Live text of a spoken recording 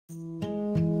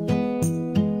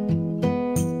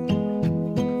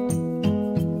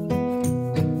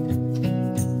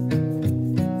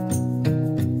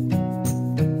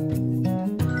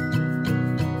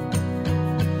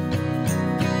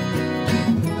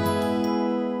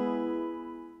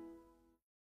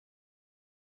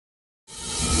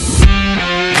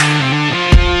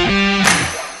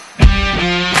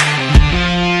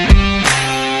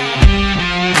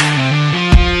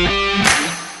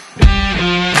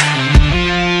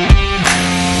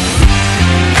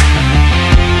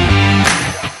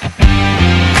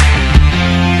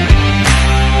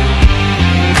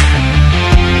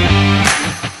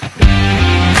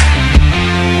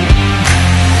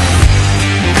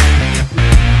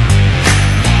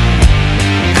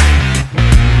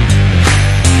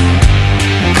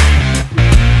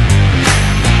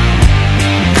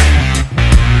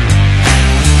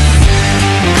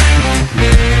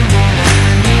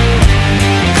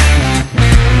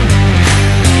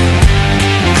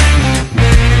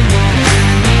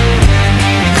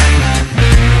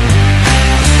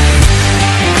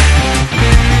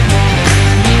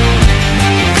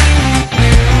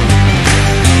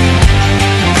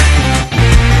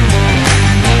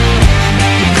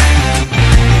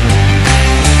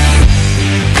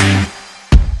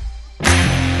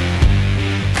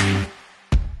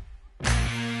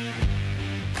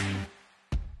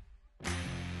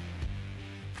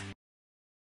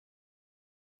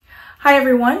Hi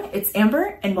everyone, it's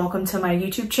Amber and welcome to my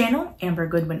YouTube channel, Amber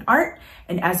Goodwin Art.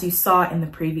 And as you saw in the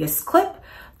previous clip,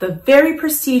 the very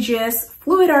prestigious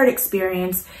Fluid Art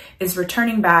Experience is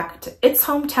returning back to its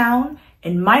hometown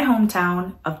in my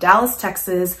hometown of Dallas,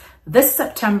 Texas, this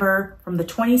September from the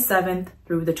 27th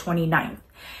through the 29th.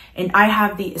 And I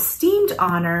have the esteemed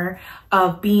honor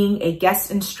of being a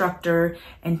guest instructor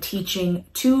and teaching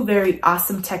two very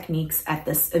awesome techniques at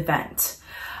this event.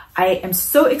 I am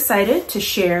so excited to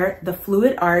share the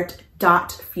Fluid Art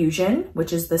Dot Fusion,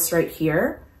 which is this right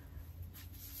here,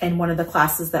 and one of the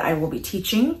classes that I will be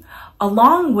teaching,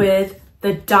 along with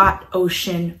the Dot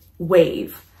Ocean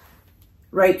Wave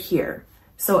right here.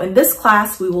 So in this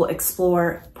class, we will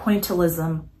explore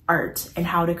pointillism art and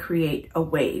how to create a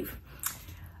wave.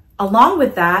 Along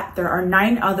with that, there are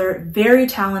 9 other very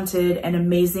talented and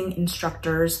amazing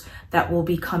instructors that will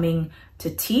be coming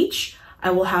to teach. I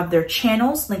will have their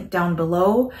channels linked down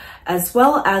below, as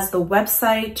well as the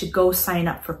website to go sign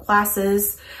up for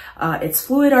classes. It's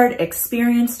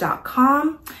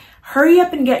fluidartexperience.com. Hurry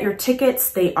up and get your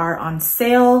tickets. They are on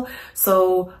sale,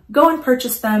 so go and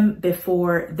purchase them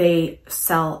before they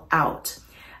sell out.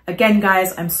 Again,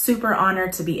 guys, I'm super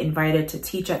honored to be invited to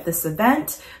teach at this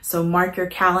event, so mark your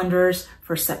calendars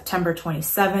for September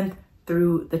 27th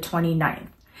through the 29th.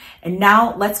 And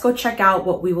now let's go check out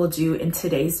what we will do in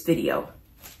today's video.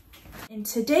 In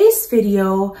today's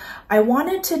video, I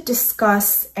wanted to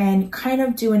discuss and kind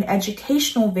of do an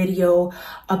educational video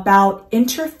about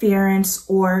interference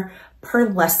or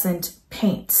pearlescent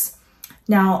paints.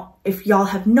 Now, if y'all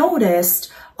have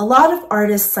noticed, a lot of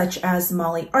artists such as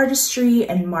Molly Artistry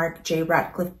and Mark J.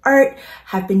 Ratcliffe Art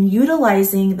have been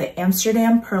utilizing the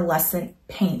Amsterdam Pearlescent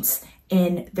paints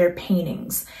in their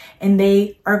paintings, and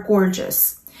they are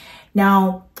gorgeous.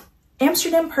 Now,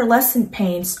 Amsterdam Pearlescent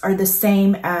paints are the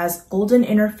same as golden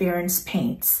interference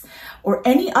paints or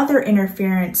any other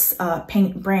interference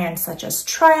paint brands such as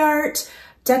Tri-Art,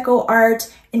 Deco Art,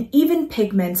 and even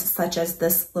pigments such as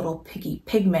this little piggy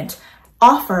pigment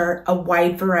offer a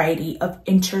wide variety of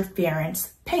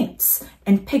interference paints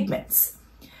and pigments.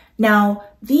 Now,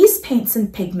 these paints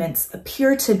and pigments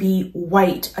appear to be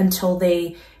white until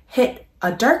they hit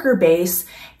a darker base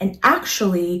and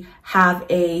actually have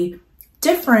a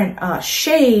different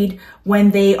shade when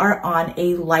they are on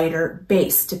a lighter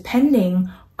base, depending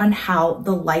on how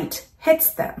the light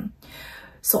hits them.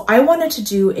 So I wanted to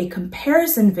do a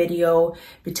comparison video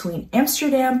between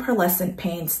Amsterdam Pearlescent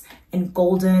paints and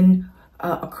golden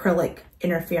acrylic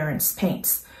interference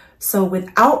paints. So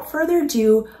without further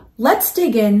ado, let's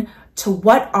dig in to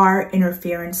what are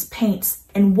interference paints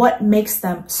and what makes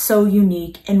them so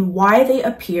unique and why they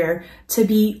appear to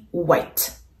be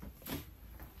white.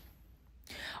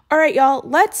 All right, y'all,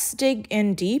 let's dig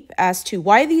in deep as to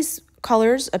why these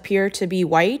colors appear to be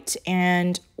white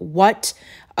and what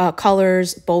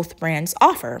colors both brands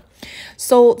offer.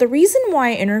 So the reason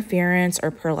why interference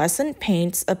or pearlescent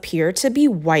paints appear to be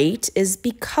white is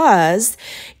because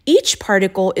each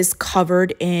particle is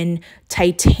covered in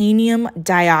titanium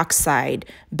dioxide,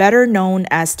 better known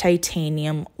as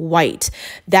titanium white.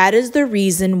 That is the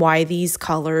reason why these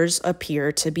colors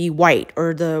appear to be white,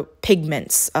 or the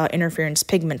pigments, interference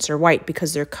pigments are white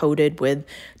because they're coated with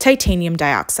titanium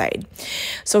dioxide.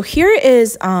 So here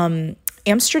is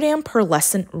Amsterdam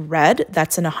Pearlescent Red,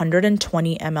 that's in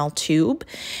 120 ml tube.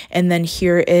 And then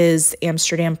here is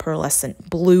Amsterdam Pearlescent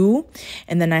Blue.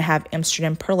 And then I have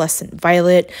Amsterdam Pearlescent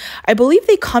Violet. I believe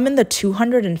they come in the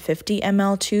 250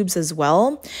 ml tubes as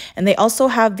well. And they also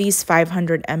have these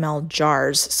 500 ml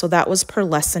jars. So that was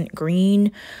Pearlescent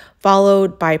Green,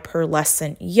 followed by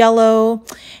pearlescent yellow,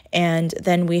 and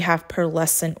then we have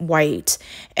pearlescent white.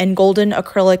 And golden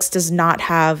acrylics does not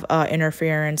have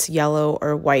interference yellow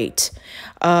or white.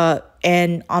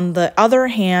 And on the other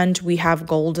hand, we have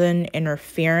golden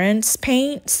interference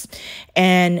paints,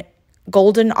 and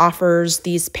golden offers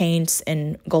these paints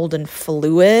in golden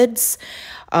fluids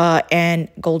and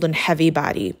golden heavy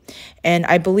body. And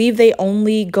I believe they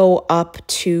only go up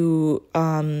to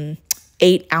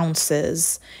 8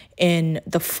 ounces in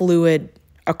the fluid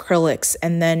acrylics,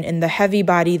 and then in the heavy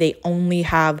body they only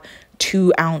have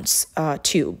 2 ounce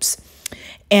tubes.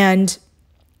 And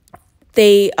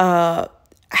they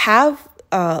have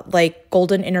like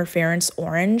golden interference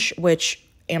orange, which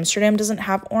Amsterdam doesn't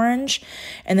have orange,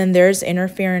 and then there's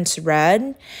interference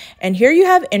red, and here you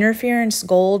have interference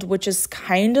gold, which is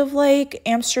kind of like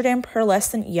Amsterdam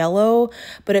Pearlescent yellow,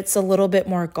 but it's a little bit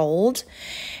more gold.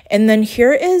 And then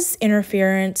here is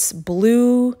interference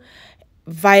blue,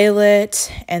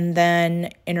 violet, and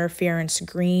then interference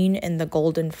green in the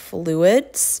golden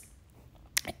fluids.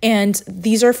 And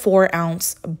these are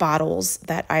 4-ounce bottles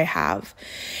that I have.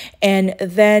 And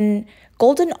then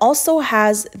Golden also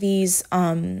has these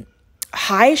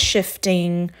high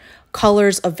shifting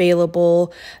colors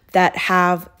available that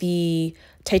have the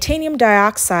titanium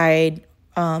dioxide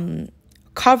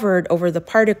covered over the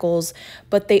particles,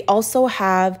 but they also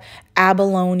have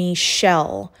abalone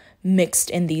shell mixed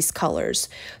in these colors.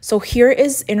 So here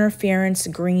is interference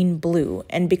green blue,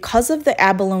 and because of the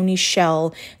abalone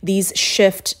shell, these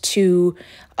shift to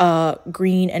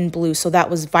green and blue. So that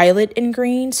was violet and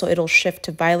green, so it'll shift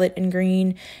to violet and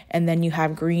green, and then you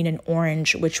have green and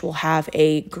orange, which will have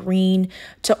a green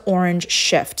to orange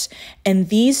shift. And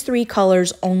these 3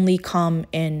 colors only come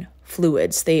in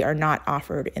fluids. They are not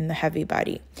offered in the heavy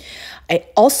body. I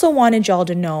also wanted y'all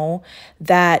to know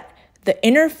that the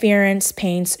interference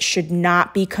paints should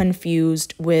not be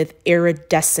confused with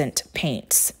iridescent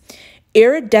paints.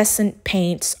 Iridescent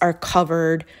paints are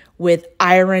covered with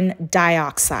iron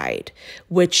dioxide,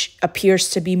 which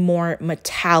appears to be more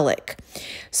metallic.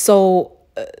 So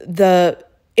the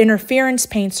interference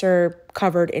paints are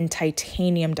covered in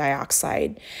titanium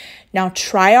dioxide. Now,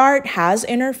 TriArt has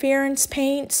interference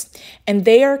paints, and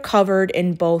they are covered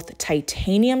in both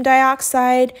titanium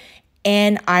dioxide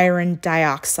and iron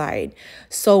dioxide.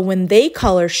 So when they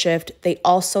color shift, they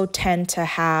also tend to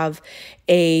have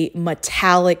a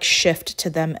metallic shift to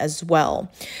them as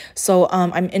well. So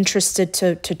I'm interested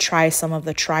to try some of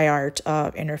the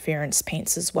TriArt interference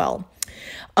paints as well.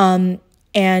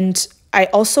 And I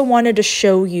also wanted to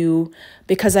show you,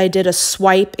 because I did a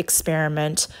swipe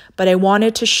experiment, but I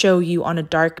wanted to show you on a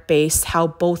dark base how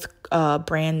both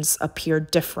brands appear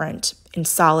different in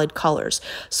solid colors.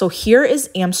 So here is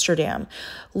Amsterdam.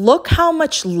 Look how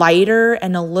much lighter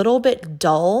and a little bit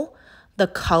dull the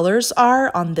colors are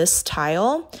on this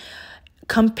tile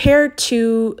compared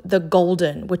to the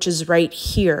Golden, which is right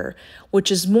here,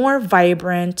 which is more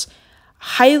vibrant,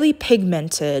 highly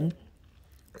pigmented.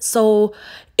 So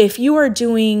if you are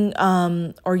doing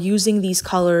or using these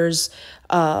colors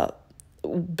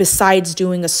besides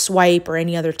doing a swipe or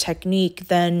any other technique,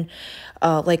 then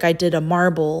like I did a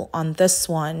marble on this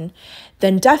one,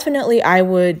 then definitely I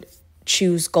would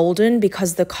choose Golden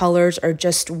because the colors are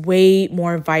just way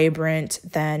more vibrant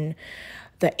than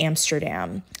the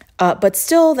Amsterdam. But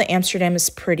still, the Amsterdam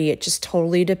is pretty. It just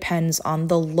totally depends on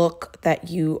the look that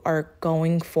you are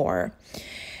going for.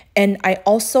 And I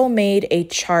also made a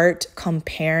chart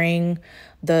comparing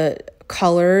the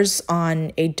colors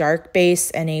on a dark base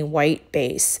and a white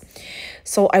base.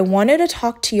 So I wanted to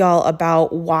talk to y'all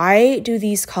about why do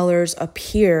these colors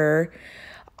appear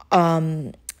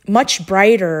much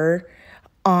brighter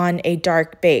on a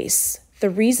dark base. The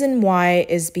reason why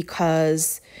is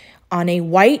because on a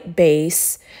white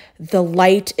base, the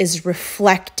light is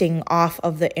reflecting off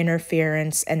of the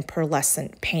interference and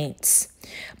pearlescent paints.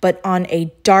 But on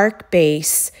a dark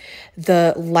base,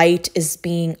 the light is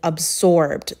being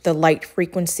absorbed. The light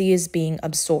frequency is being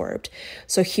absorbed.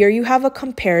 So here you have a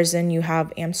comparison. You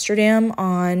have Amsterdam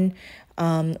on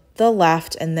the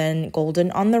left and then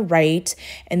Golden on the right.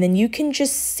 And then you can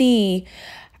just see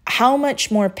how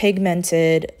much more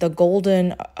pigmented the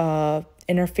Golden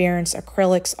interference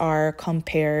acrylics are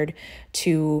compared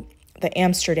to the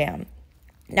Amsterdam.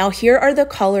 Now here are the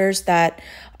colors that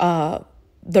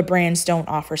the brands don't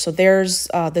offer. So there's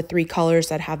the 3 colors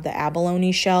that have the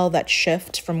abalone shell that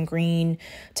shift from green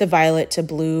to violet to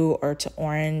blue or to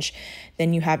orange.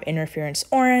 Then you have interference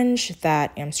orange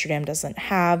that Amsterdam doesn't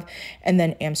have, and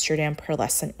then Amsterdam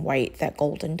pearlescent white that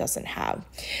Golden doesn't have.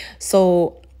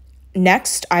 So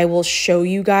next, I will show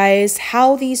you guys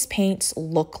how these paints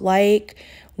look like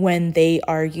when they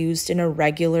are used in a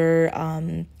regular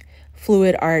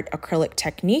fluid art acrylic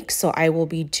technique. So I will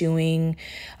be doing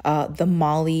the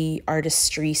Molly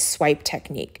Artistry swipe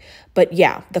technique. But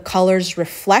yeah, the colors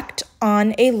reflect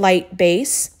on a light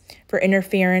base for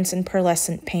interference and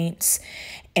pearlescent paints,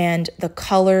 and the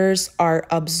colors are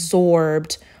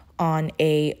absorbed on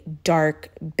a dark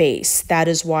base. That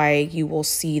is why you will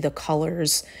see the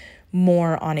colors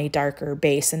more on a darker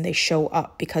base, and they show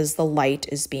up because the light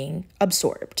is being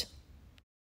absorbed.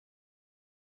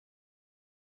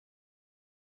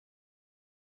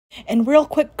 And real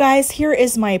quick, guys, here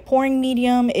is my pouring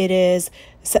medium. It is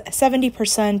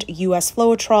 70% US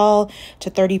Floetrol to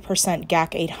 30%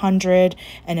 GAC 800,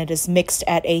 and it is mixed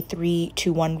at a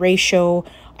 3-to-1 ratio.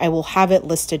 I will have it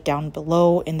listed down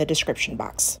below in the description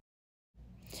box.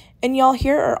 And y'all,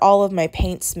 here are all of my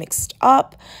paints mixed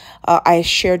up. I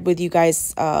shared with you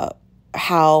guys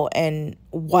how and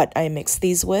what I mixed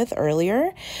these with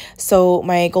earlier. So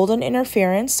my Golden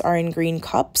interference are in green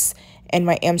cups, and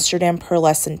my Amsterdam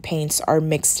Pearlescent paints are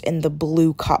mixed in the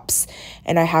blue cups.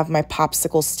 And I have my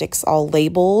popsicle sticks all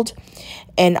labeled.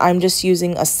 And I'm just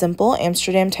using a simple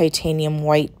Amsterdam Titanium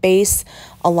White base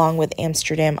along with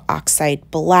Amsterdam Oxide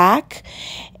Black.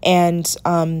 And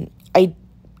I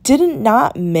did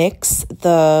not mix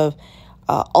the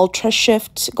Ultra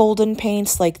Shift golden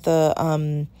paints like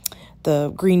the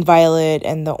green violet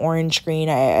and the orange green.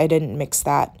 I didn't mix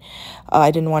that.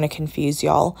 I didn't want to confuse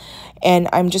y'all. And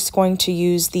I'm just going to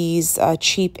use these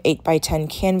cheap 8x10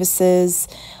 canvases.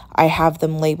 I have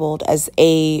them labeled as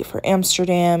A for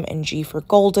Amsterdam and G for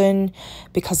golden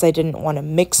because I didn't want to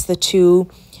mix the two.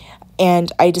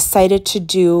 And I decided to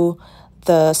do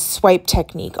the swipe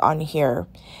technique on here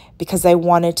because I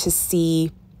wanted to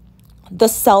see the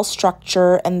cell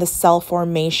structure and the cell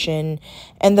formation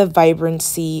and the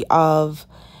vibrancy of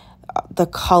the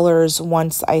colors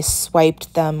once I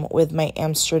swiped them with my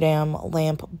Amsterdam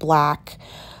Lamp Black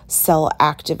cell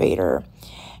activator.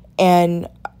 And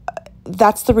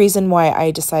that's the reason why I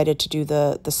decided to do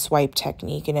the swipe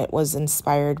technique, and it was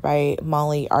inspired by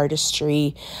Molly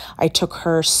Artistry. I took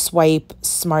her Swipe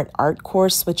Smart Art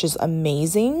course, which is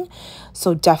amazing,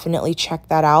 so definitely check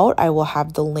that out. I will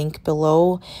have the link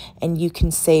below, and you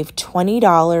can save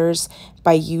 $20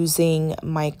 by using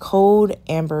my code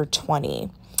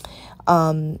AMBER20.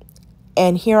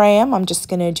 And here I am. I'm just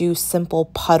going to do simple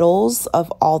puddles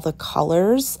of all the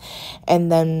colors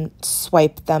and then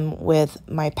swipe them with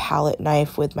my palette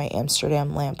knife with my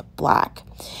Amsterdam Lamp Black.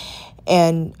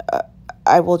 And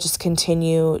I will just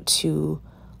continue to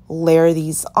layer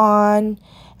these on.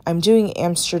 I'm doing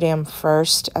Amsterdam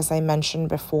first. As I mentioned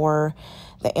before,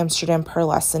 the Amsterdam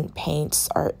Pearlescent paints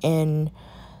are in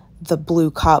the blue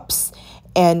cups.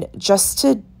 And just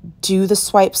to do the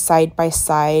swipe side by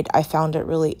side, I found it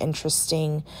really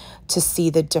interesting to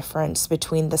see the difference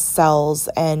between the cells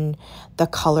and the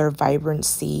color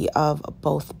vibrancy of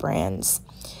both brands.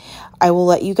 I will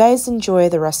let you guys enjoy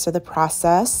the rest of the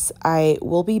process. I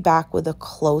will be back with a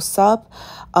close-up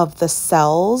of the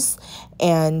cells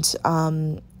and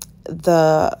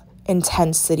the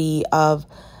intensity of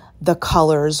the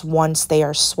colors once they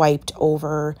are swiped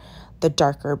over the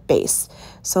darker base.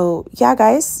 So yeah,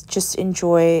 guys, just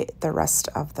enjoy the rest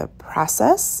of the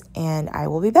process and I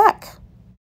will be back.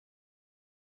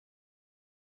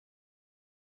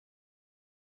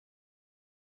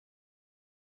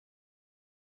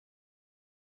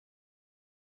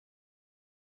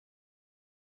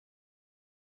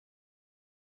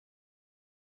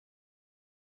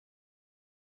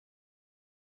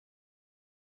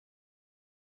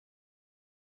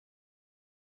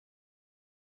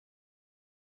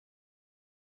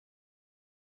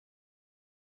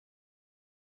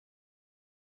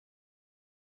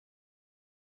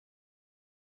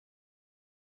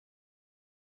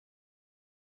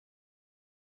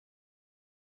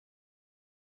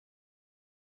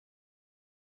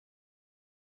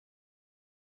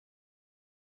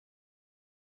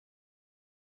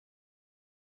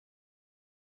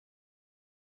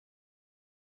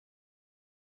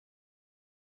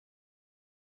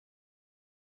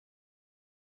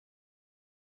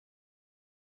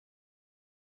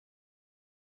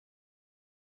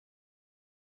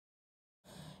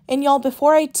 And y'all,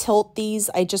 before I tilt these,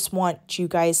 I just want you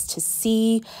guys to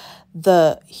see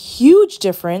the huge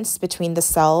difference between the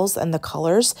cells and the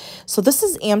colors. So this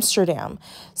is Amsterdam.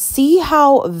 See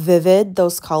how vivid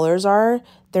those colors are?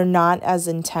 They're not as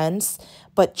intense,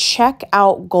 but check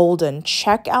out golden.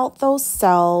 Check out those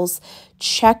cells.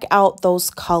 Check out those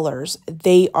colors.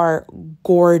 They are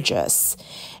gorgeous.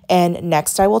 And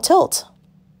next I will tilt.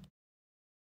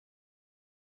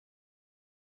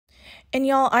 And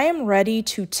y'all, I am ready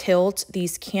to tilt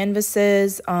these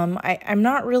canvases. I'm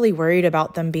not really worried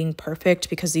about them being perfect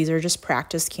because these are just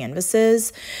practice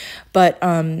canvases. But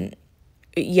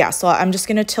yeah, so I'm just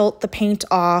going to tilt the paint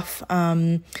off.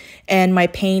 And my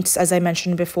paints, as I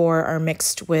mentioned before, are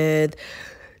mixed with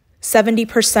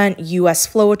 70% US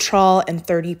Floetrol and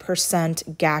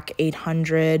 30% GAC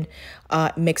 800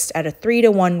 mixed at a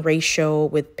 3-to-1 ratio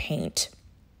with paint.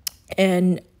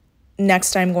 And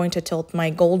next, I'm going to tilt my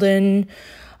golden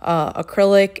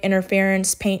acrylic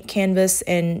interference paint canvas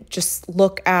and just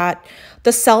look at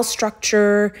the cell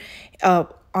structure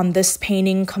on this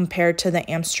painting compared to the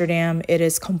Amsterdam. It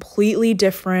is completely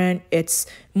different. It's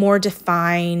more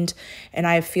defined, and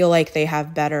I feel like they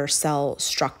have better cell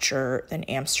structure than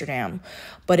Amsterdam.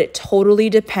 But it totally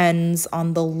depends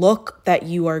on the look that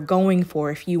you are going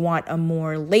for. If you want a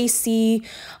more lacy,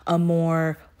 a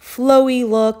more flowy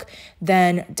look,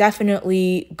 then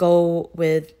definitely go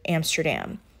with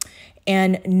Amsterdam.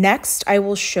 And next, I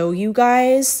will show you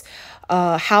guys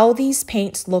how these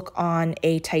paints look on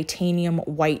a titanium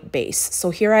white base. So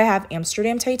here I have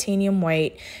Amsterdam Titanium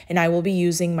White, and I will be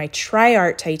using my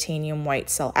TriArt Titanium White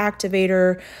Cell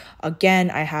Activator.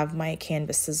 Again, I have my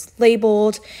canvases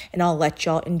labeled, and I'll let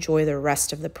y'all enjoy the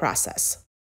rest of the process.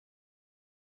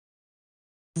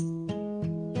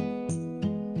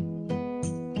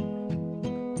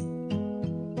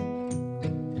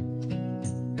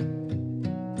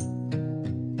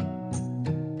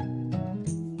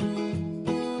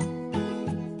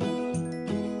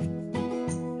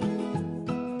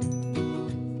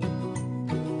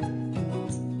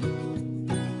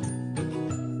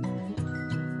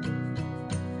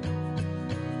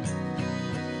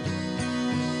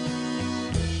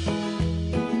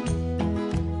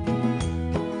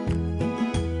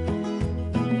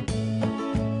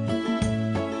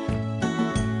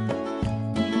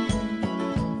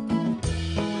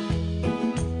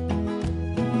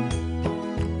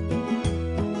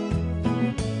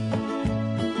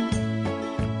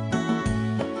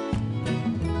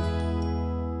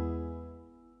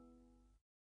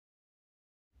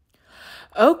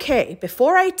 Okay,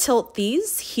 before I tilt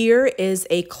these, here is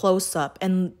a close-up,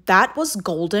 and that was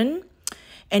golden.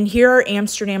 And here are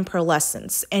Amsterdam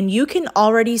Pearlescents, and you can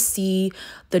already see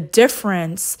the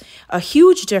difference, a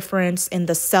huge difference in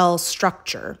the cell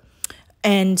structure.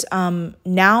 And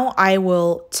now I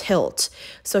will tilt.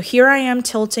 So here I am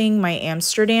tilting my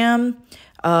Amsterdam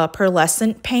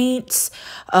Pearlescent paints.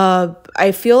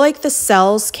 I feel like the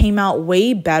cells came out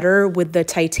way better with the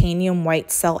titanium white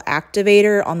cell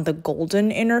activator on the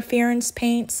golden interference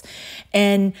paints,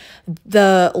 and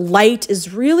the light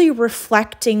is really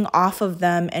reflecting off of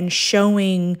them and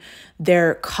showing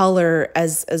their color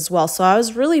as well. So I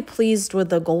was really pleased with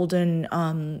the golden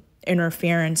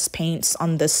interference paints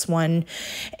on this one,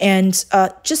 and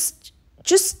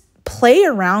just play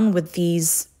around with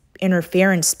these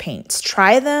interference paints.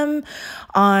 Try them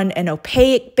on an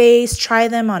opaque base, try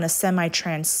them on a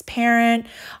semi-transparent.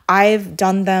 I've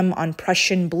done them on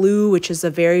Prussian blue, which is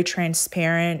a very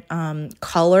transparent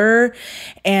color,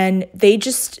 and they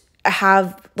just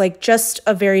have like just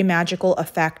a very magical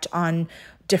effect on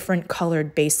different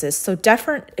colored bases. So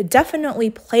definitely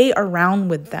play around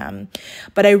with them.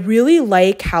 But I really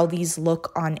like how these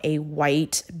look on a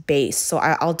white base. So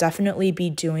I'll definitely be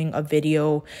doing a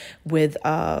video with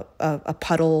a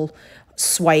puddle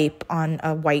swipe on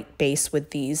a white base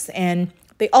with these. And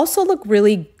they also look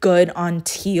really good on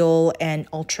teal and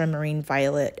ultramarine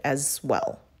violet as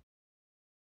well.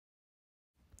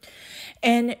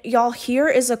 And y'all, here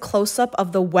is a close-up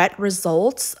of the wet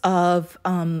results of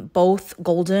both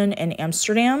golden and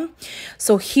Amsterdam.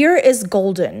 So here is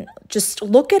golden. Just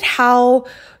look at how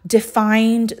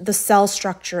defined the cell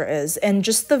structure is and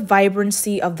just the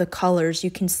vibrancy of the colors.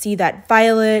 You can see that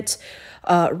violet,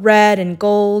 red, and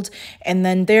gold. And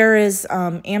then there is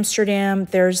Amsterdam.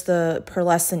 There's the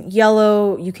pearlescent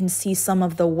yellow. You can see some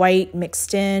of the white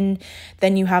mixed in.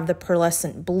 Then you have the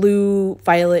pearlescent blue,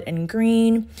 violet, and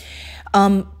green.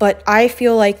 But I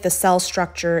feel like the cell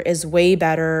structure is way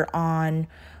better on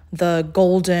the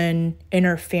golden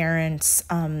interference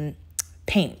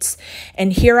paints.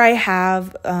 And here I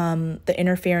have the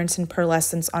interference and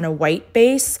pearlescence on a white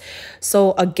base.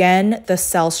 So again, the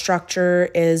cell structure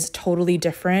is totally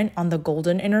different on the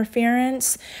golden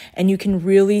interference, and you can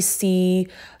really see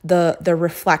the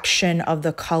reflection of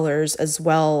the colors as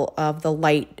well, of the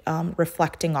light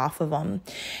reflecting off of them.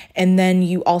 And then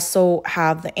you also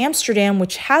have the Amsterdam,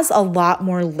 which has a lot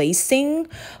more lacing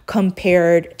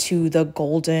compared to the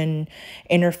golden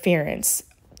interference.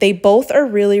 They both are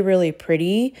really, really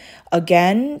pretty.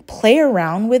 Again, play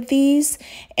around with these.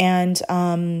 And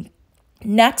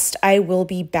next, I will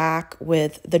be back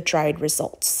with the dried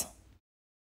results.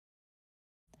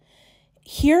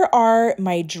 Here are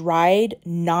my dried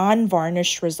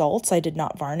non-varnished results. I did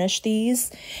not varnish these,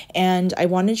 and I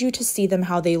wanted you to see them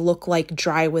how they look like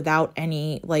dry without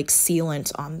any like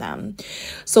sealant on them.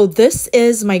 So this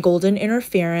is my golden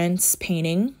interference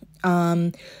painting.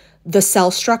 The cell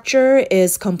structure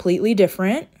is completely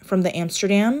different from the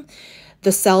Amsterdam.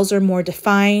 The cells are more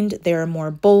defined, they're more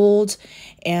bold,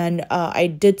 and I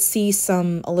did see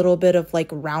a little bit of like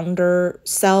rounder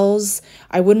cells.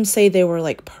 I wouldn't say they were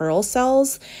like pearl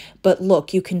cells, but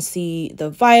look, you can see the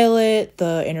violet,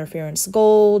 the interference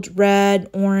gold,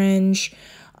 red, orange,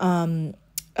 and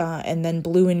then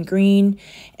blue and green.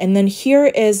 And then here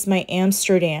is my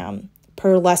Amsterdam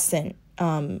pearlescent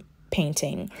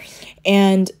painting,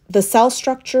 and the cell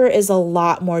structure is a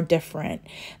lot more different.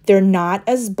 They're not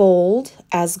as bold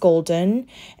as golden,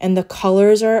 and the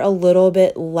colors are a little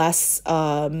bit less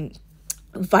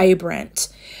vibrant.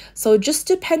 So just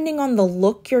depending on the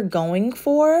look you're going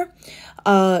for,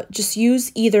 just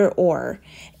use either or.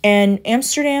 And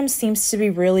Amsterdam seems to be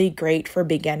really great for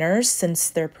beginners since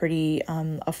they're pretty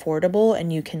affordable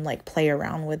and you can like play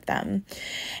around with them.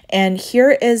 And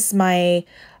here is my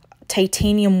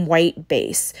titanium white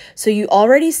base. So you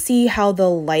already see how the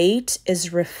light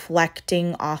is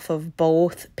reflecting off of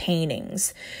both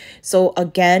paintings. So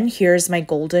again, here's my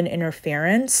golden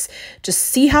interference. Just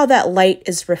see how that light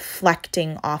is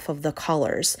reflecting off of the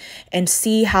colors and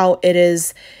see how it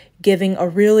is giving a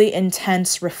really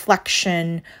intense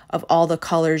reflection of all the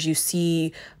colors. You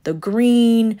see the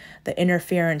green, the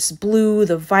interference blue,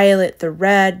 the violet, the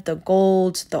red, the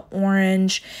gold, the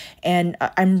orange, and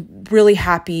I'm really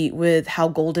happy with how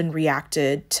golden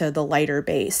reacted to the lighter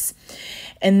base.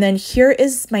 And then here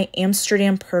is my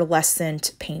Amsterdam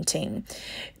Pearlescent painting.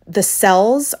 The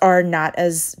cells are not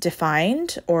as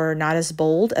defined or not as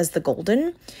bold as the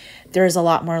golden. There's a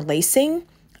lot more lacing.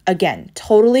 Again,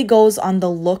 totally goes on the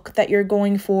look that you're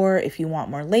going for. If you want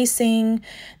more lacing,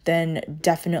 then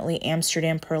definitely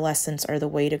Amsterdam Pearlescents are the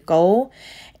way to go.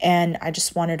 And I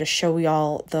just wanted to show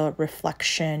y'all the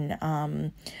reflection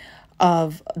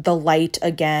of the light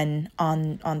again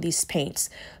on these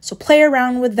paints. So play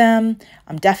around with them.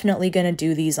 I'm definitely going to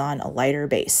do these on a lighter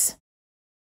base.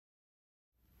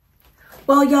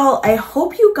 Well, y'all, I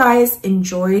hope you guys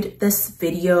enjoyed this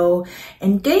video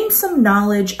and gained some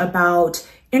knowledge about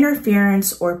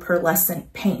interference or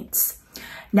pearlescent paints.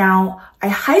 Now, I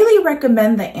highly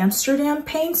recommend the Amsterdam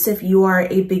paints if you are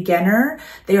a beginner.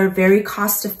 They are very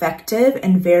cost effective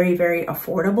and very, very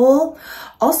affordable.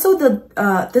 Also,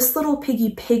 this little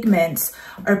piggy pigments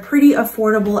are pretty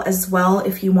affordable as well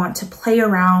if you want to play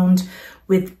around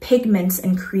with pigments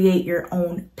and create your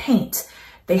own paint.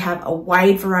 They have a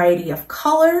wide variety of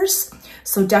colors,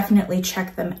 so definitely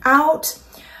check them out.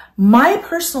 My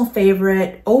personal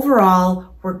favorite overall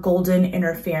were golden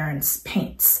interference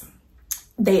paints.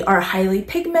 They are highly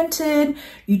pigmented,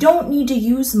 you don't need to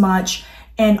use much,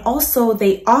 and also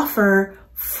they offer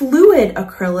fluid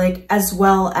acrylic as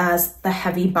well as the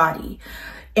heavy body.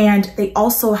 And they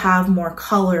also have more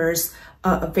colors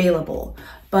available.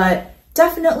 But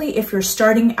definitely if you're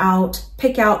starting out,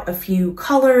 pick out a few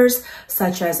colors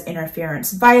such as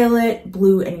interference violet,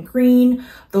 blue, and green.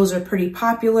 Those are pretty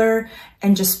popular,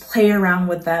 and just play around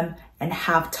with them and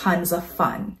have tons of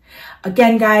fun.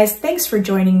 Again, guys, thanks for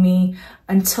joining me.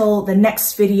 Until the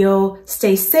next video,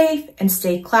 stay safe and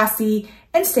stay classy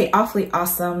and stay awfully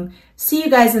awesome. See you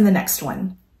guys in the next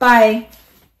one. Bye.